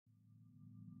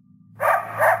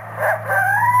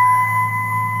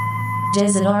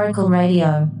Desert Oracle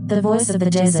Radio, the voice of the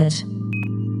desert.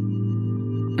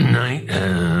 Night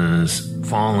has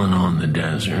fallen on the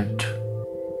desert.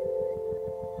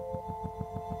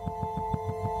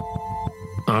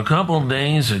 A couple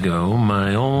days ago,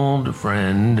 my old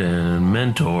friend and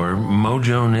mentor,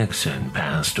 Mojo Nixon,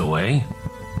 passed away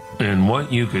in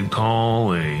what you could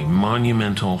call a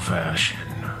monumental fashion.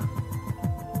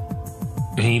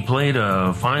 He played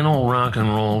a final rock and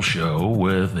roll show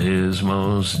with his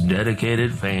most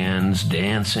dedicated fans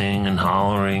dancing and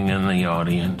hollering in the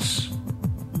audience.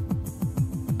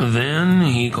 Then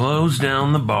he closed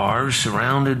down the bar,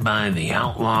 surrounded by the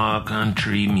outlaw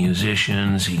country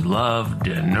musicians he loved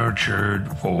and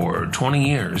nurtured for 20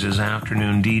 years as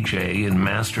afternoon DJ and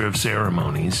master of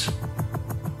ceremonies.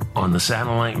 On the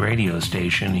satellite radio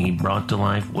station he brought to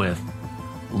life with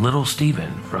Little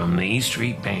Steven from the E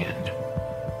Street Band,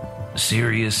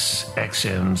 Sirius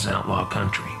XM's Outlaw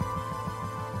Country.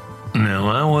 Now,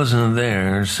 I wasn't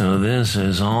there, so this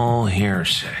is all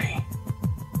hearsay,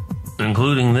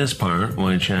 including this part,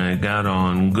 which I got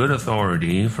on good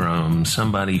authority from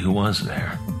somebody who was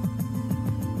there.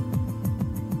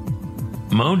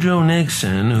 Mojo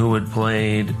Nixon, who had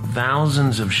played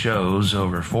thousands of shows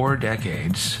over 4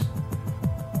 decades,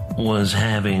 was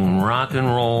having rock and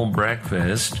roll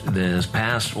breakfast this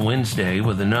past Wednesday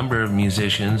with a number of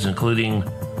musicians, including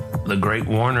the great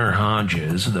Warner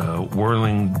Hodges, the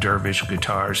whirling dervish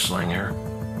guitar slinger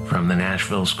from the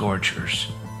Nashville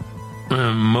Scorchers.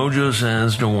 Mojo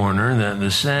says to Warner that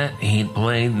the set he'd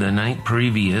played the night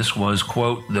previous was,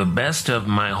 quote, the best of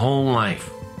my whole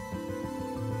life,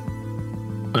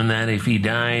 and that if he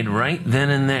died right then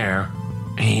and there,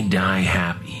 he'd die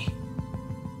happy.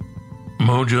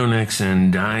 Mojo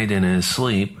Nixon died in his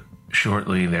sleep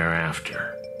shortly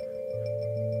thereafter.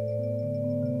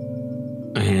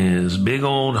 His big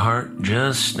old heart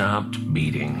just stopped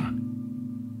beating.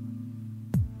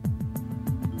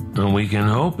 And we can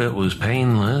hope it was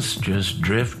painless, just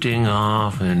drifting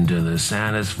off into the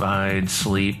satisfied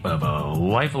sleep of a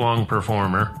lifelong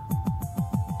performer,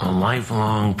 a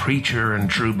lifelong preacher and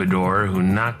troubadour who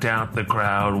knocked out the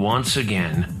crowd once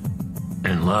again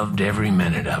and loved every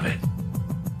minute of it.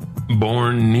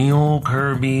 Born Neil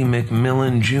Kirby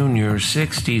McMillan Jr.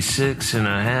 66 and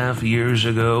a half years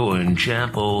ago in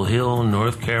Chapel Hill,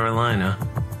 North Carolina,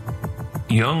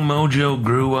 young Mojo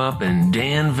grew up in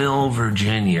Danville,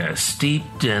 Virginia,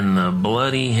 steeped in the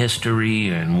bloody history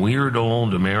and weird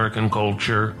old American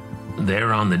culture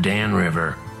there on the Dan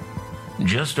River,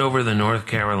 just over the North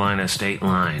Carolina state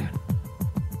line.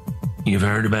 You've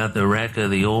heard about the wreck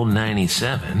of the old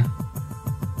 97.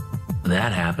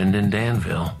 That happened in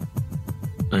Danville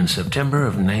in September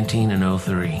of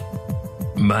 1903.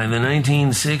 By the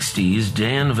 1960s,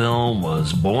 Danville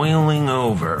was boiling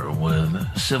over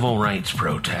with civil rights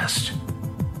protest.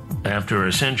 After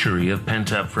a century of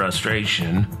pent-up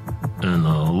frustration in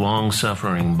the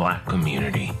long-suffering black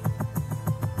community.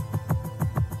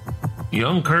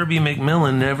 Young Kirby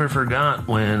McMillan never forgot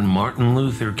when Martin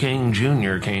Luther King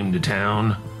Jr. came to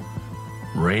town,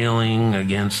 railing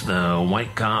against the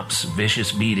white cops'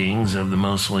 vicious beatings of the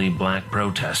mostly black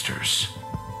protesters.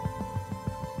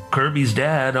 Kirby's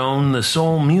dad owned the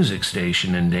soul music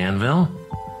station in Danville,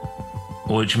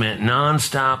 which meant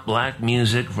non-stop black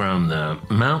music from the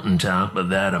mountaintop of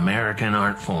that American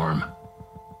art form.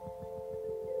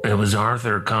 It was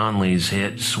Arthur Conley's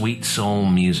hit Sweet Soul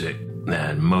Music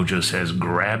that Mojo says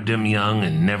grabbed him young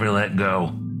and never let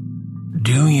go.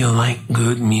 Do you like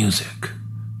good music?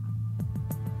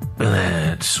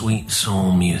 That sweet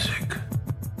soul music.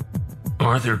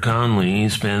 Arthur Conley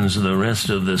spends the rest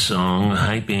of the song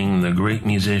hyping the great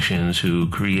musicians who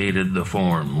created the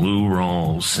form: Lou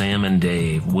Rawls, Sam and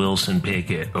Dave, Wilson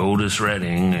Pickett, Otis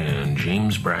Redding, and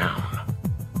James Brown.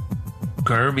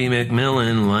 Kirby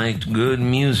McMillan liked good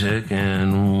music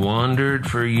and wandered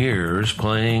for years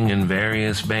playing in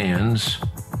various bands,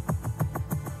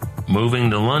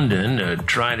 moving to London to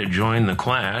try to join the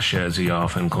Clash, as he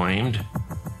often claimed,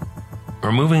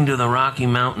 or moving to the Rocky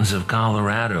Mountains of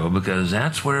Colorado because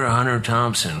that's where Hunter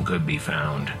Thompson could be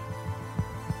found.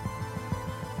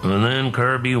 And then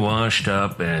Kirby washed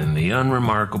up in the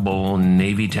unremarkable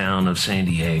Navy town of San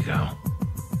Diego,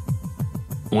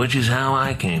 which is how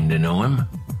I came to know him,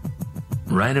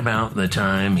 right about the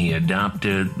time he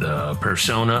adopted the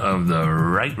persona of the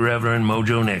Right Reverend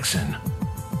Mojo Nixon,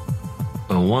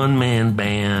 a one-man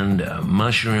band, a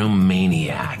mushroom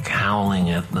maniac howling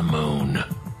at the moon,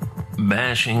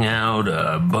 bashing out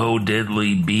a Bo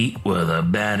Diddley beat with a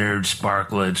battered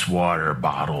Sparklets water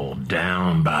bottle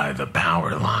down by the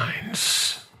power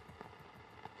lines.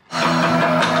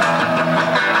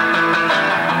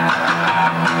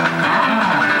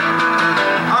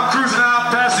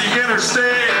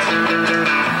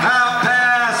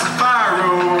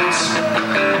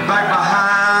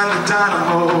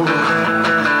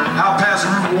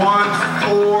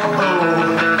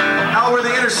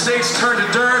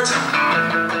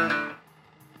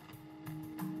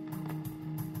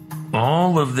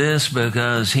 famous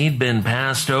because he'd been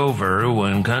passed over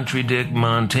when Country Dick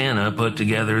Montana put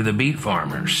together the Beat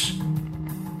Farmers.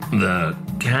 The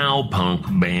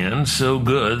cowpunk band so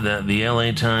good that the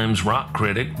LA Times rock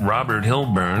critic Robert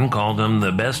Hilburn called them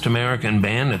the best American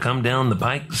band to come down the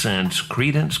pike since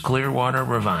Creedence Clearwater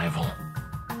Revival.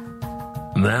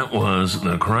 That was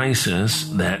the crisis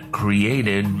that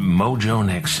created Mojo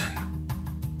Nixon.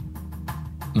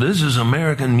 This is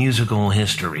American musical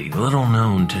history, little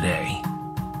known today.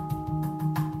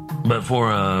 But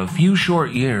for a few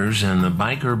short years in the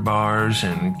biker bars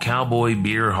and cowboy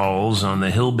beer halls on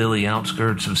the hillbilly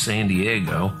outskirts of San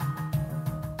Diego,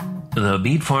 the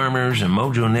Beat Farmers and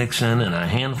Mojo Nixon and a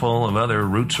handful of other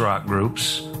roots rock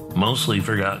groups, mostly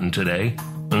forgotten today,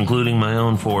 including my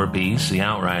own four-piece, the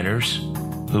Outriders,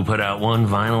 who put out one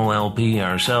vinyl LP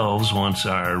ourselves once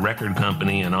our record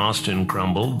company in Austin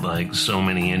crumbled like so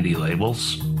many indie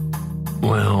labels.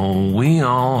 Well, we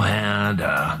all had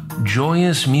a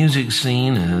joyous music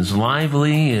scene as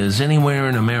lively as anywhere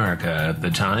in America at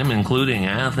the time, including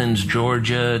Athens,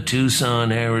 Georgia,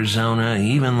 Tucson, Arizona,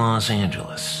 even Los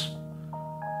Angeles.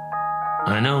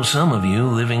 I know some of you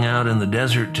living out in the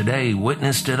desert today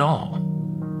witnessed it all,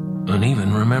 and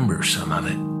even remember some of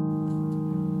it.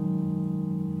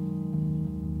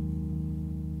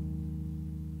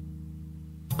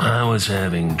 I was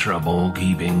having trouble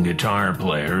keeping guitar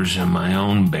players in my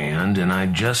own band, and I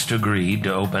just agreed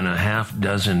to open a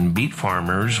half-dozen Beat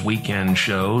Farmers weekend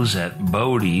shows at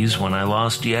Bodie's when I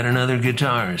lost yet another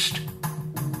guitarist.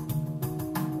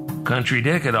 Country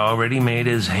Dick had already made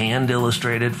his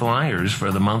hand-illustrated flyers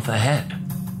for the month ahead,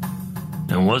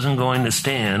 and wasn't going to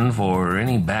stand for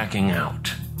any backing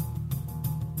out.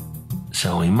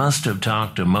 So he must have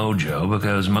talked to Mojo,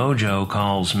 because Mojo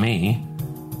calls me.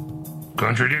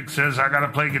 Country Dick says I gotta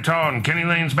play guitar in Kenny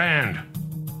Lane's band.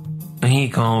 He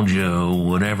called you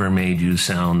whatever made you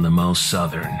sound the most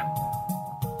Southern.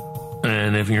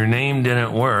 And if your name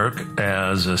didn't work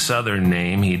as a Southern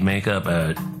name, he'd make up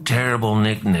a terrible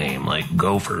nickname like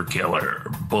Gopher Killer,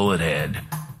 or Bullet Head.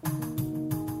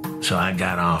 So I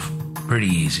got off pretty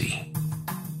easy.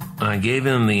 I gave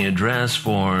him the address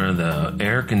for the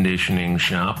air conditioning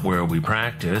shop where we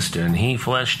practiced, and he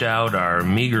fleshed out our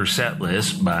meager set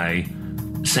list by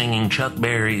singing Chuck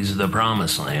Berry's The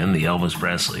Promised Land, the Elvis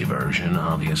Presley version,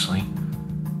 obviously,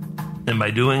 and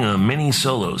by doing a mini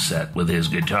solo set with his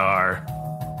guitar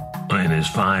and his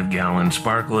 5-gallon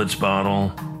Sparklets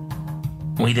bottle.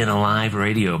 We did a live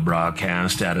radio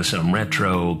broadcast out of some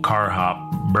retro car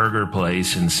hop burger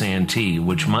place in Santee,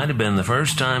 which might have been the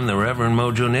first time the Reverend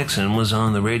Mojo Nixon was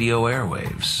on the radio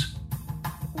airwaves.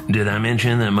 Did I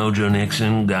mention that Mojo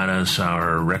Nixon got us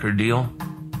our record deal?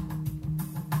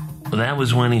 That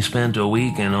was when he spent a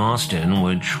week in Austin,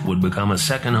 which would become a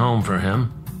second home for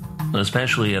him,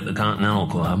 especially at the Continental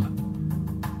Club.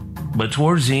 But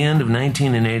towards the end of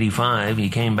 1985, he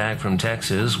came back from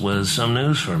Texas with some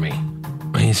news for me.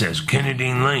 He says,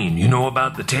 Kennedy Lane, you know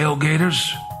about the Tailgaters?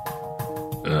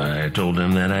 I told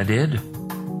him that I did.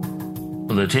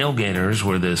 The Tailgaters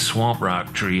were this swamp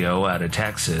rock trio out of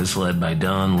Texas led by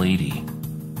Don Leedy,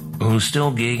 who's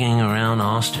still gigging around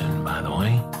Austin, by the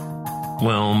way.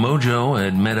 Well, Mojo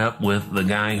had met up with the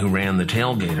guy who ran the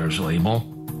Tailgaters label,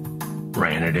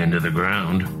 ran it into the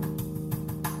ground.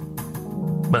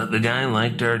 But the guy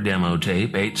liked our demo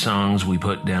tape, 8 songs we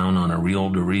put down on a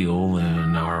reel-to-reel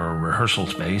in our rehearsal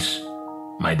space,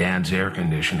 my dad's air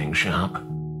conditioning shop.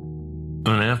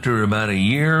 And after about a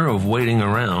year of waiting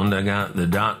around, I got the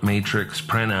dot matrix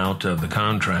printout of the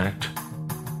contract.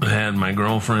 I had my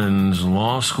girlfriend's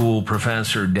law school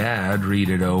professor dad read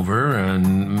it over,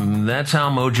 and that's how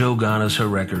Mojo got us a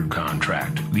record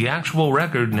contract. The actual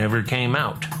record never came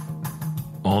out,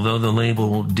 although the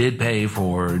label did pay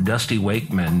for Dusty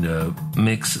Wakeman to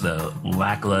mix the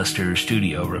lackluster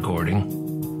studio recording.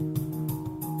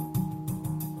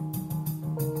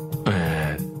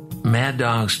 Mad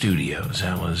Dog Studios,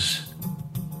 that was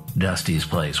Dusty's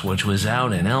place, which was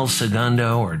out in El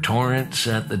Segundo or Torrance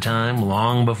at the time,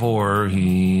 long before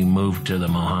he moved to the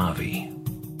Mojave.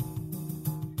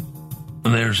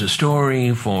 There's a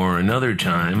story for another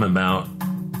time about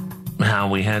how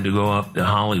we had to go up to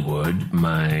Hollywood,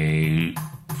 my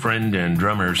friend and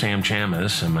drummer Sam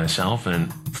Chamis and myself,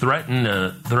 and threatened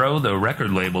to throw the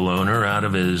record label owner out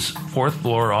of his 4th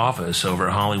floor office over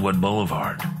Hollywood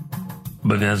Boulevard.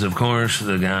 Because, of course,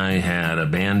 the guy had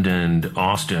abandoned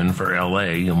Austin for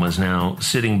L.A. and was now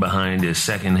sitting behind his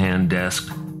secondhand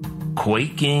desk,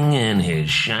 quaking in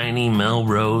his shiny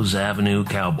Melrose Avenue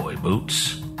cowboy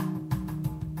boots.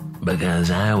 Because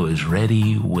I was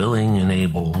ready, willing, and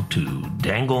able to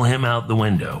dangle him out the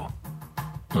window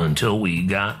until we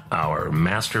got our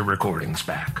master recordings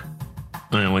back.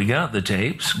 And we got the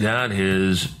tapes, got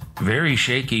his very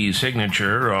shaky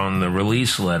signature on the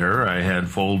release letter I had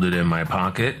folded in my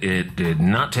pocket. It did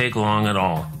not take long at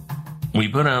all. We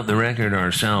put out the record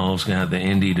ourselves, got the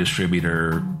indie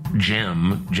distributor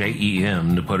Gem,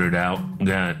 Jem, to put it out,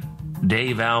 got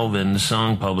Dave Alvin's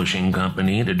song publishing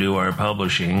company to do our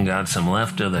publishing, got some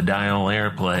left of the dial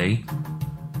airplay,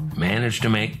 managed to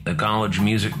make the College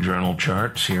Music Journal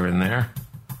charts here and there.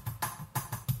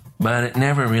 But it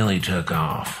never really took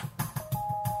off.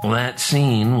 That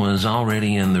scene was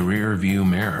already in the rear view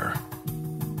mirror.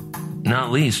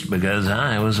 Not least because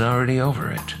I was already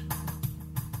over it.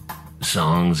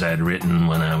 Songs I'd written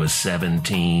when I was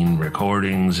 17,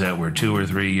 recordings that were 2 or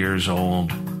 3 years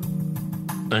old.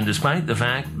 And despite the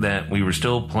fact that we were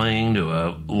still playing to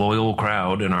a loyal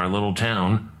crowd in our little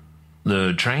town,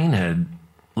 the train had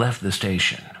left the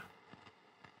station.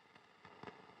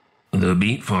 The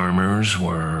Beat Farmers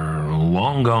were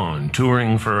long gone,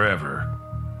 touring forever.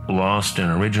 Lost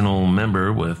an original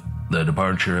member with the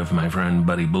departure of my friend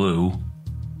Buddy Blue.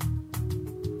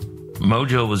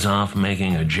 Mojo was off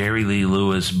making a Jerry Lee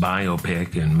Lewis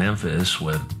biopic in Memphis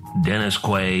with Dennis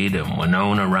Quaid and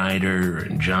Winona Ryder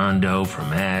and John Doe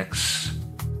from X.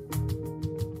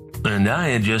 And I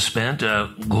had just spent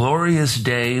a glorious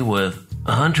day with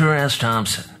Hunter S.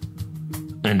 Thompson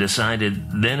and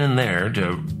decided then and there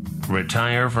to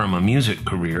retire from a music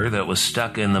career that was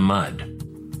stuck in the mud.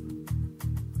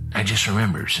 I just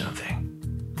remembered something.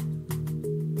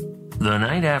 The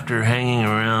night after hanging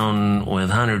around with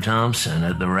Hunter Thompson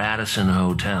at the Radisson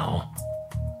Hotel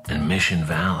in Mission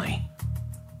Valley,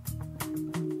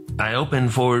 I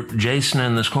opened for Jason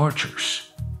and the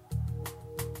Scorchers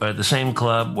at the same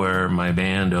club where my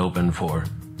band opened for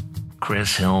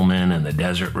Chris Hillman and the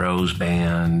Desert Rose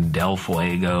Band, Del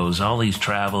Fuegos, all these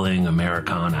traveling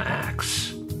Americana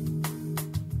acts.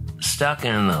 Stuck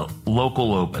in the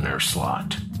local opener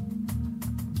slot.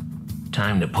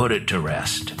 Time to put it to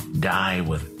rest. Die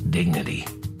with dignity.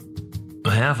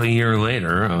 Half a year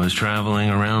later, I was traveling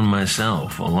around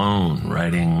myself, alone,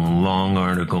 writing long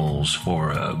articles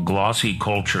for a glossy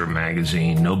culture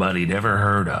magazine nobody'd ever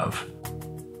heard of.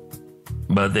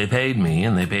 But they paid me,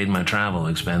 and they paid my travel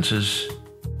expenses.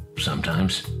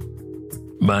 Sometimes.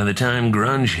 By the time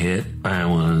grunge hit, I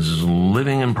was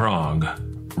living in Prague,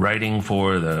 writing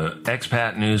for the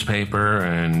expat newspaper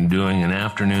and doing an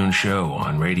afternoon show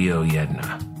on Radio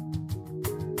Jedna.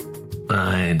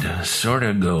 I'd sort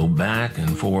of go back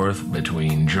and forth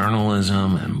between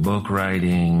journalism and book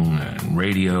writing and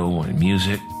radio and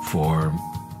music for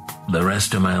the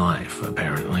rest of my life,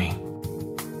 apparently.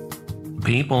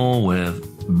 People with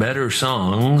better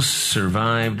songs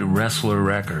survived Wrestler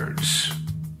Records.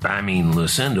 I mean,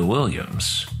 Lucinda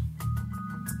Williams.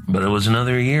 But it was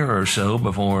another year or so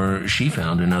before she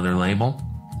found another label,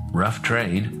 Rough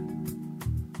Trade,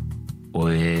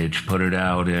 which put it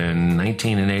out in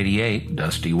 1988,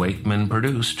 Dusty Wakeman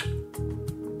produced.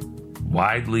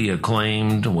 Widely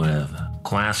acclaimed with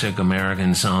classic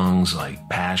American songs like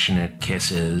Passionate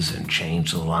Kisses and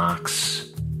Change the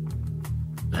Locks.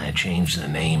 I changed the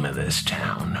name of this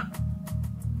town.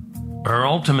 Her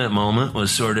ultimate moment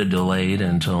was sort of delayed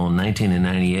until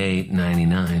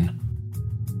 1998-99.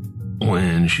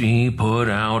 When she put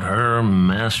out her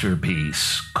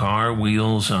masterpiece, Car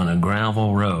Wheels on a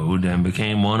Gravel Road, and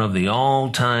became one of the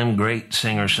all-time great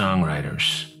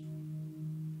singer-songwriters.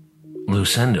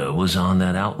 Lucinda was on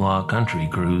that outlaw country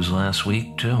cruise last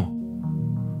week, too.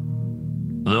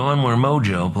 The one where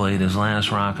Mojo played his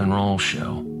last rock and roll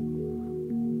show.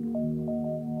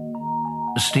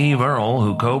 Steve Earle,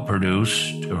 who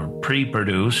co-produced or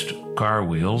pre-produced Car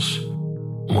Wheels,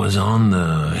 was on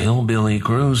the Hillbilly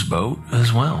Cruise boat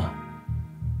as well.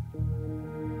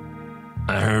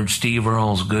 I heard Steve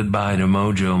Earle's goodbye to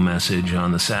Mojo message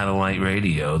on the satellite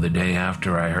radio the day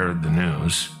after I heard the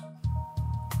news.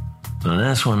 So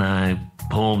that's when I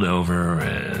pulled over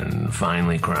and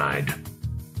finally cried.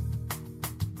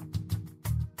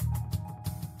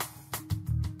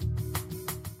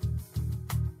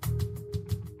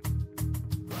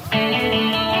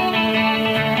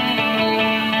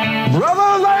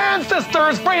 Brothers and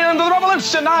sisters, friends of the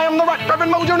revolution, I am the Right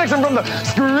Reverend Mojo Nixon from the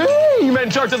Screaming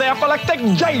Church of the Apostolic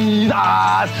Jesus.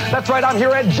 That's right, I'm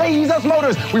here at Jesus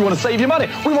Motors. We want to save you money.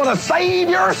 We want to save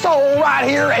your soul right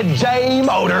here at J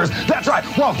Motors. That's right,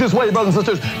 walk this way, brothers and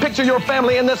sisters. Picture your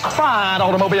family in this fine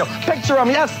automobile. Picture them,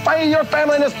 yes, your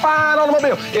family in this fine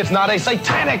automobile. It's not a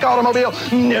satanic automobile.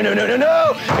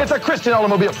 No. It's a Christian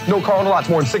automobile. No car on the lot's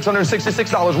more than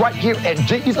 $666 right here at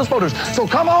Jesus Motors. So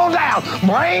come on down,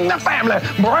 bring the family,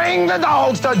 bring the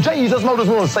dogs to Jesus Motors.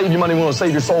 We want to save your money. We want to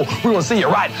save your soul. We want to see you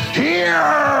right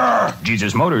here.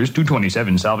 Jesus Motors,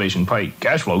 227 Salvation Pike,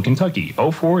 Cashflow, Kentucky,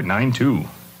 0492.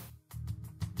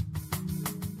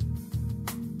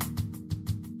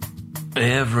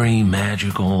 Every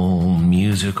magical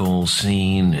musical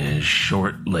scene is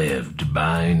short-lived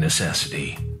by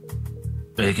necessity.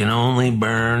 It can only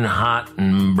burn hot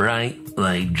and bright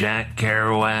like Jack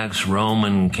Kerouac's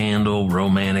Roman candle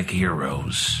romantic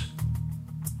heroes.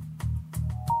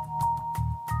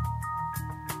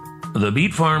 The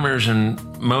Beat Farmers and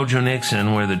Mojo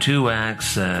Nixon were the two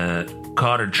acts that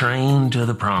caught a train to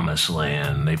the promised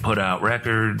land. They put out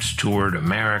records, toured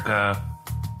America,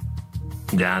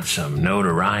 got some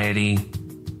notoriety.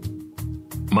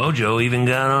 Mojo even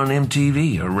got on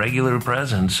MTV, a regular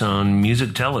presence on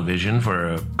music television for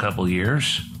a couple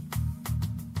years.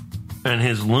 And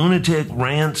his lunatic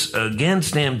rants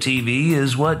against MTV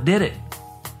is what did it.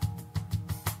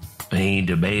 He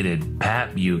debated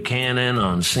Pat Buchanan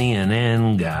on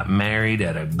CNN, got married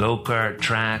at a go-kart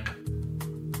track.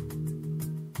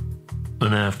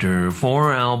 And after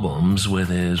 4 albums with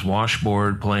his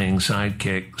washboard-playing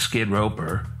sidekick Skid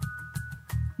Roper,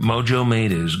 Mojo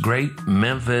made his great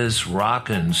Memphis rock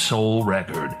and soul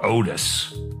record,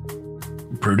 Otis.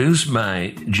 Produced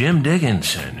by Jim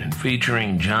Dickinson and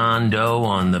featuring John Doe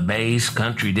on the bass,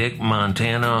 Country Dick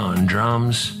Montana on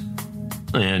drums,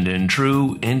 and in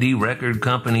true indie record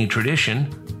company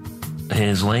tradition,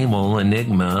 his label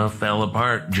Enigma fell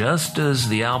apart just as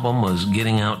the album was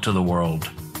getting out to the world.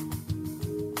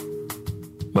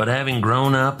 But having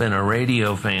grown up in a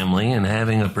radio family and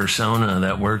having a persona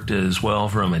that worked as well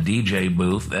from a DJ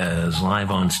booth as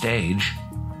live on stage,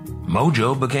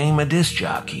 Mojo became a disc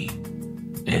jockey,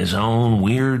 his own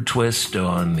weird twist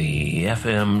on the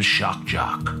FM shock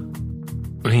jock.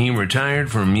 He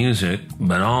retired from music,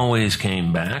 but always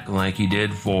came back like he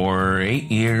did for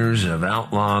 8 years of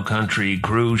outlaw country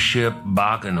cruise ship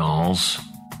bacchanals,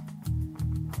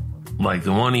 like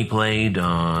the one he played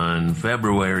on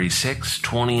February 6,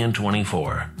 20 and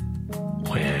 24,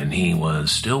 when he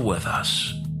was still with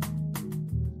us.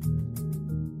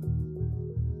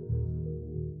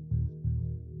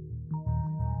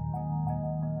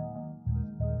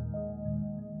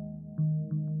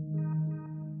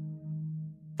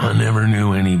 I never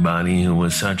knew anybody who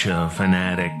was such a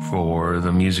fanatic for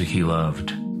the music he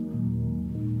loved.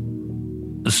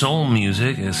 Soul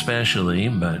music especially,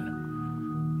 but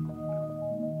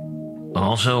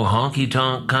also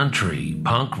honky-tonk country,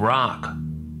 punk rock,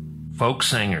 folk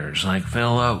singers like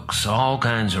Phil Oakes, all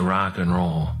kinds of rock and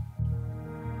roll.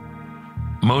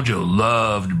 Mojo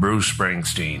loved Bruce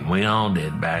Springsteen. We all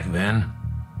did back then.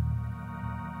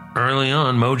 Early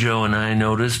on, Mojo and I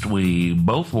noticed we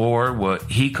both wore what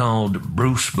he called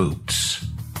Bruce boots.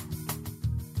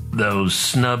 Those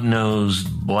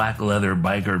snub-nosed black leather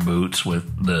biker boots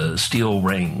with the steel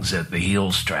rings at the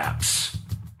heel straps.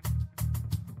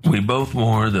 We both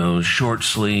wore those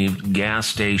short-sleeved gas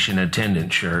station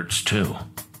attendant shirts, too.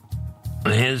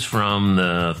 His from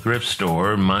the thrift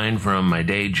store, mine from my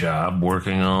day job,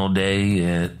 working all day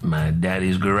at my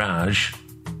daddy's garage,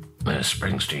 as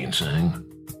Springsteen sang.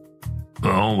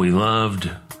 Oh, we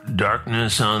loved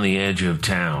Darkness on the Edge of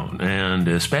Town, and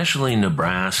especially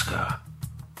Nebraska,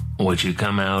 which had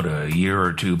come out a year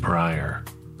or two prior.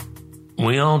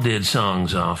 We all did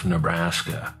songs off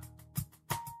Nebraska.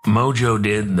 Mojo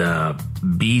did the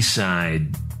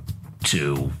B-side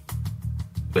to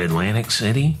Atlantic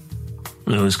City.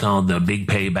 It was called The Big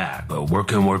Payback.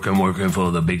 Working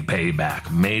for the Big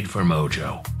Payback. Made for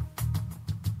Mojo.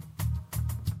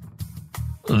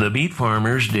 The Beat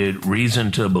Farmers did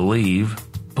Reason to Believe.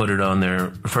 Put it on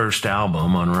their first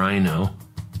album on Rhino.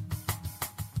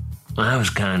 I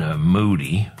was kind of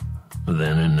moody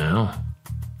then and now.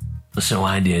 So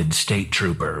I did State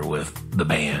Trooper with the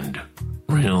band.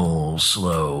 Real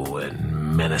slow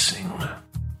and menacing.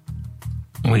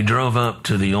 We drove up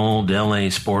to the old LA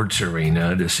Sports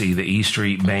Arena to see the E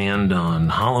Street Band on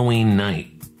Halloween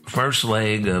night, first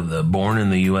leg of the Born in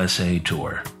the USA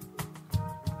tour.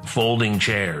 Folding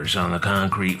chairs on the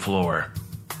concrete floor.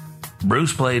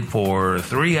 Bruce played for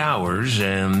 3 hours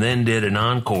and then did an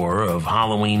encore of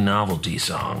Halloween novelty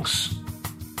songs.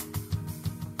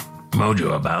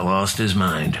 Mojo about lost his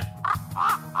mind.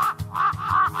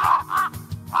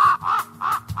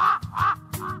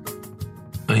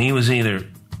 He was either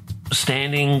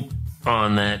standing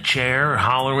on that chair,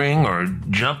 hollering, or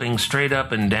jumping straight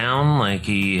up and down like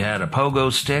he had a pogo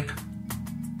stick.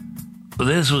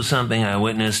 This was something I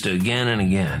witnessed again and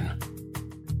again.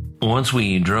 Once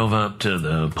we drove up to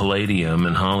the Palladium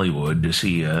in Hollywood to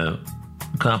see a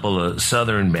couple of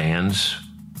Southern bands,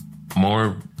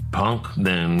 more punk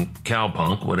than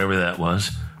cowpunk, whatever that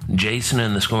was. Jason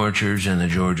and the Scorchers and the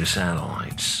Georgia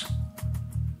Satellites.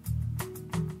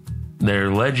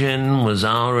 Their legend was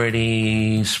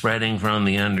already spreading from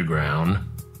the underground.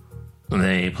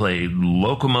 They played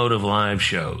locomotive live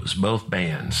shows, both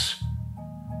bands.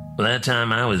 By that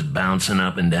time, I was bouncing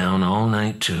up and down all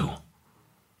night, too.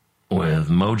 With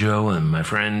Mojo and my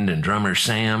friend and drummer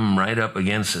Sam right up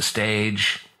against the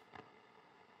stage.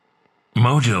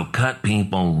 Mojo cut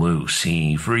people loose.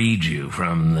 He freed you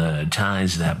from the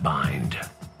ties that bind.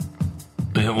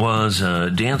 It was a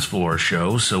dance floor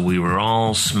show, so we were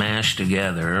all smashed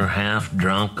together, half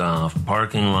drunk off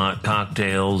parking lot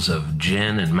cocktails of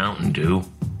gin and Mountain Dew.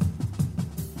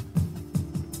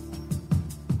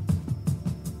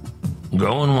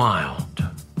 Going wild.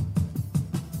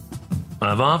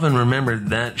 I've often remembered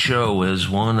that show as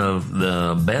one of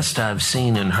the best I've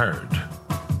seen and heard.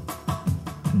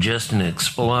 Just an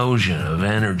explosion of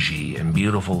energy and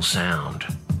beautiful sound.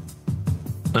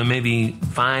 Maybe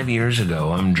 5 years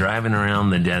ago, I'm driving around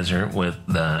the desert with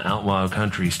the Outlaw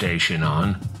Country station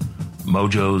on,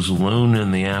 Mojo's Loon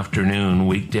in the Afternoon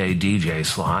weekday DJ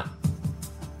slot,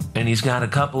 and he's got a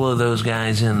couple of those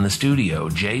guys in the studio,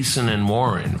 Jason and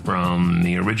Warren from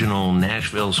the original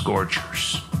Nashville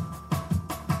Scorchers.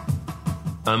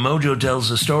 Mojo tells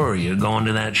the story of going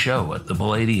to that show at the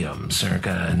Palladium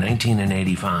circa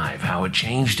 1985, how it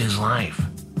changed his life.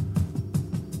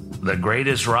 The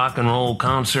greatest rock and roll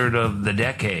concert of the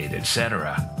decade,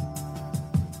 etc.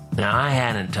 Now, I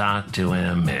hadn't talked to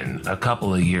him in a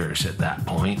couple of years at that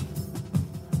point.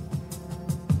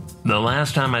 The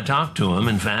last time I talked to him,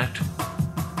 in fact,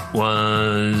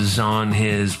 was on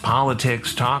his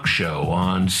politics talk show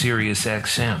on Sirius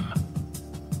XM.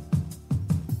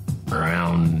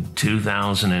 Around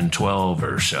 2012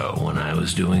 or so, when I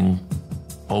was doing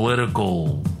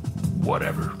political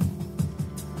whatever.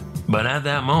 But at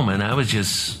that moment, I was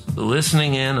just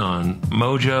listening in on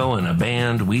Mojo and a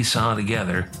band we saw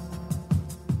together,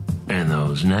 and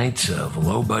those nights of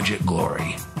low-budget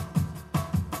glory.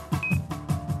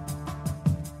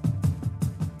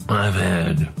 I've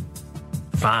had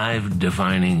 5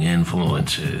 defining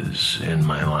influences in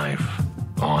my life,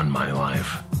 on my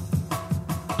life.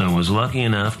 I was lucky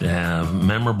enough to have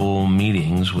memorable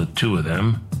meetings with 2 of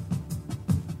them,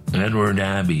 Edward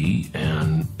Abbey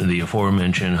and the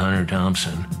aforementioned Hunter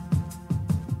Thompson.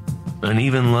 And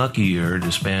even luckier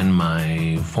to spend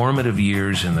my formative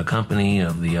years in the company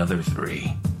of the other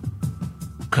 3.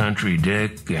 Country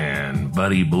Dick and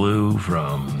Buddy Blue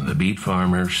from the Beat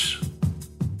Farmers,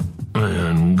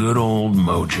 and good old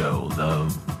Mojo,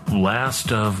 the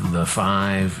last of the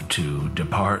 5 to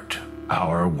depart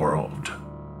our world.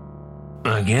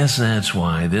 I guess that's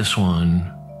why this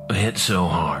one hit so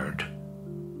hard.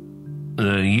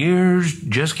 The years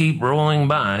just keep rolling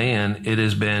by, and it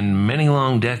has been many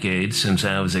long decades since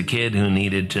I was a kid who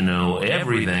needed to know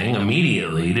everything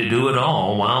immediately to do it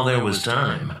all while there was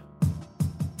time.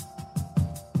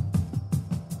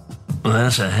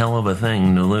 That's a hell of a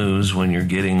thing to lose when you're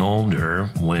getting older,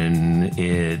 when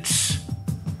it's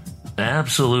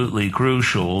absolutely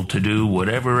crucial to do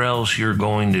whatever else you're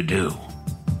going to do.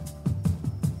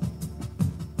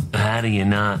 How do you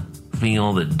not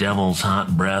feel the devil's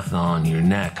hot breath on your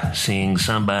neck, seeing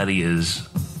somebody as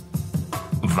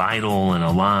vital and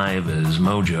alive as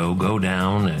Mojo go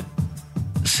down at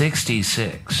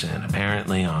 66 and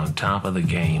apparently on top of the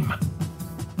game?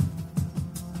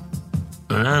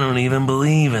 And I don't even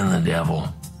believe in the devil,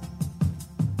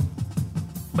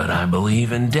 but I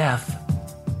believe in death,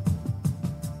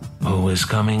 who is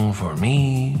coming for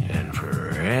me and for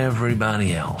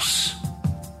everybody else.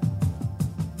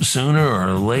 Sooner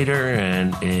or later,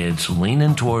 and it's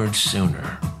leaning towards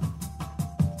sooner.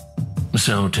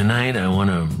 So tonight I want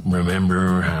to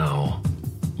remember how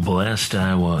blessed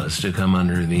I was to come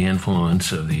under the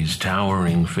influence of these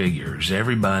towering figures.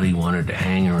 Everybody wanted to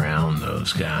hang around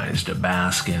those guys to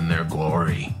bask in their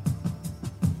glory.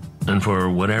 And for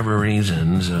whatever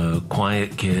reasons, a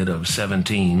quiet kid of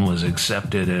 17 was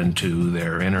accepted into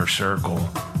their inner circle.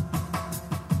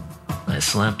 I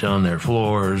slept on their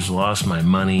floors, lost my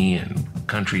money in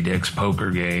Country Dick's poker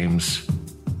games,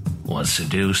 was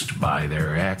seduced by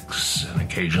their ex and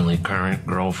occasionally current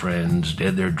girlfriends,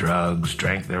 did their drugs,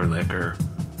 drank their liquor,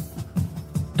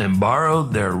 and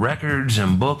borrowed their records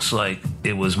and books like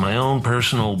it was my own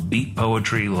personal beat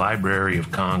poetry Library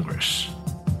of Congress.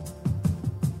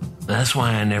 That's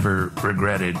why I never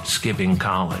regretted skipping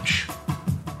college.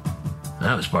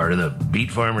 I was part of the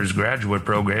Beat Farmers graduate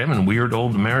program in Weird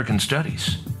Old American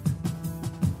Studies.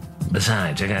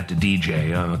 Besides, I got to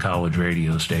DJ on the college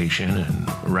radio station and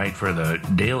write for the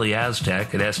Daily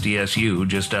Aztec at SDSU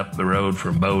just up the road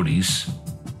from Bodie's,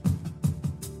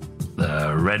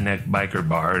 the redneck biker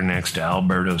bar next to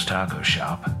Alberto's Taco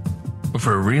Shop.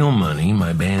 For real money,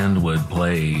 my band would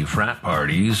play frat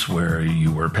parties where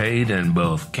you were paid in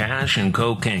both cash and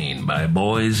cocaine by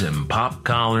boys in pop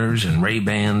collars and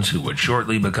Ray-Bans who would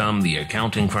shortly become the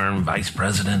accounting firm vice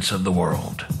presidents of the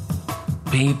world.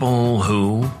 People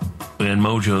who, in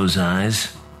Mojo's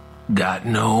eyes, got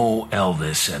no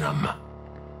Elvis in them.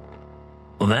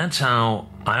 Well, that's how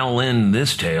I'll end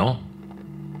this tale.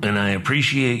 And I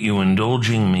appreciate you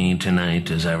indulging me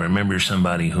tonight as I remember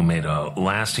somebody who made a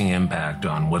lasting impact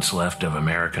on what's left of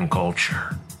American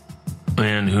culture.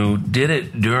 And who did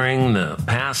it during the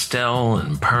pastel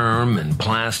and perm and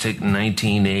plastic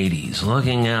 1980s,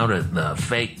 looking out at the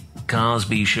fake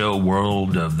Cosby Show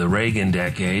world of the Reagan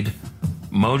decade.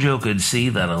 Mojo could see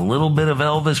that a little bit of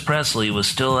Elvis Presley was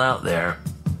still out there,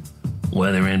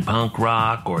 whether in punk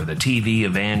rock or the TV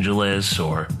evangelists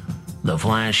or the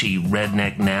flashy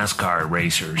redneck NASCAR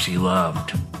racers he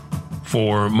loved.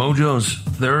 For Mojo's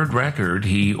third record,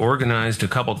 he organized a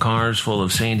couple cars full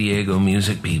of San Diego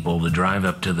music people to drive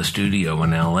up to the studio in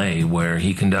LA, where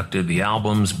he conducted the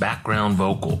album's background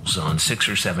vocals on 6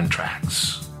 or 7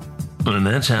 tracks. And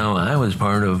that's how I was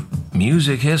part of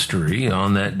music history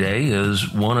on that day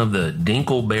as one of the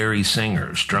Dinkleberry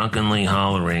singers drunkenly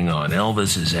hollering on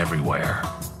Elvis is Everywhere.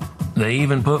 They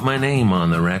even put my name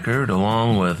on the record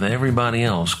along with everybody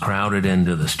else crowded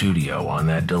into the studio on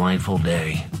that delightful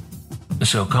day.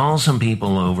 So call some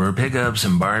people over, pick up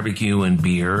some barbecue and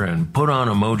beer, and put on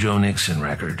a Mojo Nixon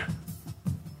record.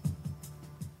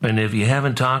 And if you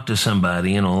haven't talked to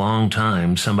somebody in a long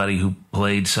time, somebody who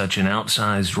played such an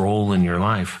outsized role in your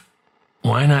life,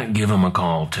 why not give them a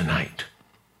call tonight?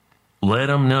 Let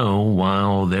them know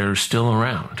while they're still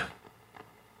around.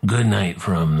 Good night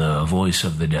from the voice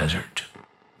of the desert.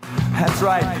 That's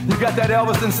right. You got that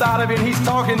Elvis inside of you, and he's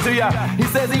talking to you. He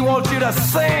says he wants you to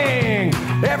sing.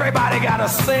 Everybody gotta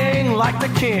sing like the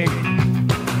king.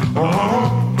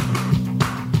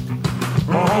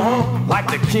 Like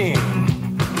the king.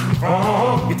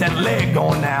 Get that leg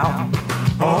going now.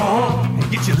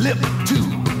 And get your lip too.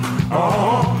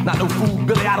 Not no fool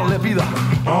Billy Idol lip either.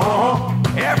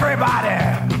 Everybody.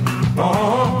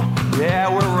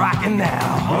 Yeah, we're rocking now.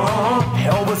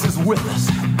 Elvis is with us.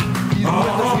 He's with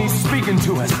us and he's speaking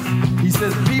to us. He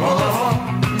says, peoples.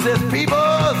 He says,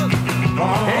 peoples.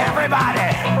 Everybody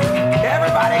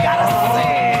gotta sing.